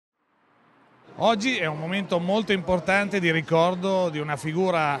Oggi è un momento molto importante di ricordo di una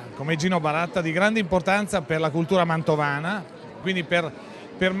figura come Gino Baratta di grande importanza per la cultura mantovana, quindi per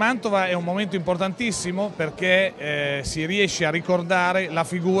Mantova è un momento importantissimo perché si riesce a ricordare la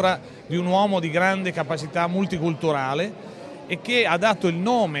figura di un uomo di grande capacità multiculturale e che ha dato il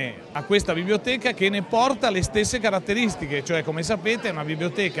nome a questa biblioteca che ne porta le stesse caratteristiche, cioè come sapete è una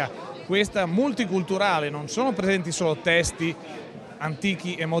biblioteca questa multiculturale, non sono presenti solo testi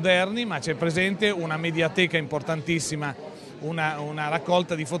antichi e moderni, ma c'è presente una mediateca importantissima, una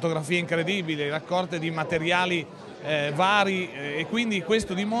raccolta di fotografie incredibili, raccolte di materiali vari e quindi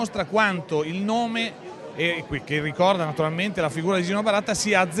questo dimostra quanto il nome, che ricorda naturalmente la figura di Gino Baratta,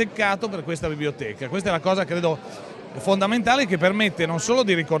 sia azzeccato per questa biblioteca. Questa è la cosa credo fondamentale che permette non solo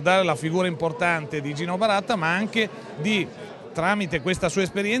di ricordare la figura importante di Gino Baratta, ma anche di, tramite questa sua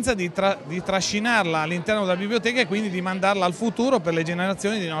esperienza, di trascinarla all'interno della biblioteca e quindi di mandarla al futuro per le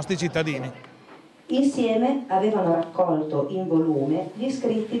generazioni dei nostri cittadini. Insieme avevano raccolto in volume gli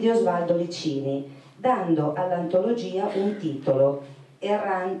scritti di Osvaldo Licini, dando all'antologia un titolo: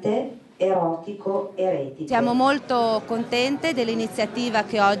 Errante, erotico, eretico. Siamo molto contente dell'iniziativa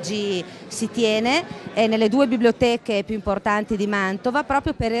che oggi si tiene nelle due biblioteche più importanti di Mantova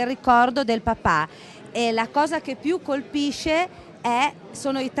proprio per il ricordo del papà. E la cosa che più colpisce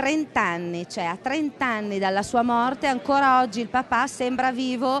sono i 30 anni, cioè a 30 anni dalla sua morte ancora oggi il papà sembra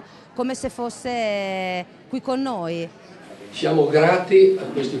vivo come se fosse qui con noi. Siamo grati a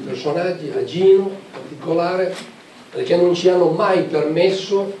questi personaggi, a Gino in particolare, perché non ci hanno mai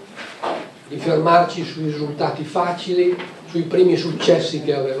permesso di fermarci sui risultati facili, sui primi successi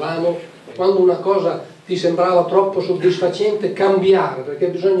che avevamo. Quando una cosa ti sembrava troppo soddisfacente, cambiare, perché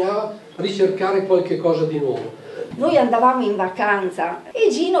bisognava ricercare qualche cosa di nuovo. Noi andavamo in vacanza e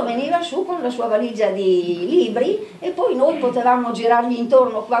Gino veniva su con la sua valigia di libri e poi noi potevamo girargli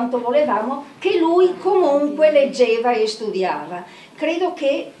intorno quanto volevamo, che lui comunque leggeva e studiava. Credo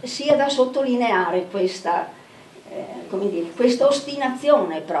che sia da sottolineare questa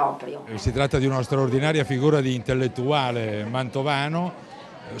ostinazione proprio. Si tratta di una straordinaria figura di intellettuale mantovano,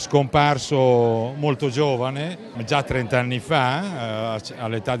 scomparso molto giovane, già 30 anni fa,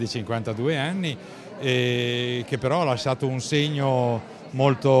 all'età di 52 anni, e che però ha lasciato un segno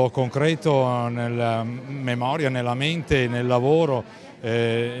molto concreto nella memoria, nella mente, nel lavoro,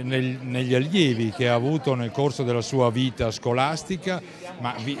 negli allievi che ha avuto nel corso della sua vita scolastica,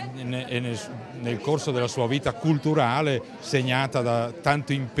 ma nel corso della sua vita culturale, segnata da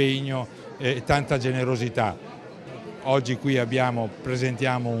tanto impegno e tanta generosità. Oggi qui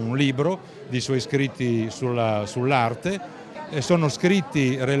presentiamo un libro di suoi scritti sull'arte. Sono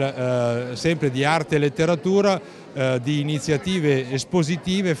scritti sempre di arte e letteratura, di iniziative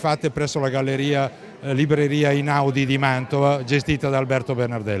espositive fatte presso la Galleria Libreria Inaudi di Mantova, gestita da Alberto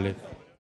Bernardelli.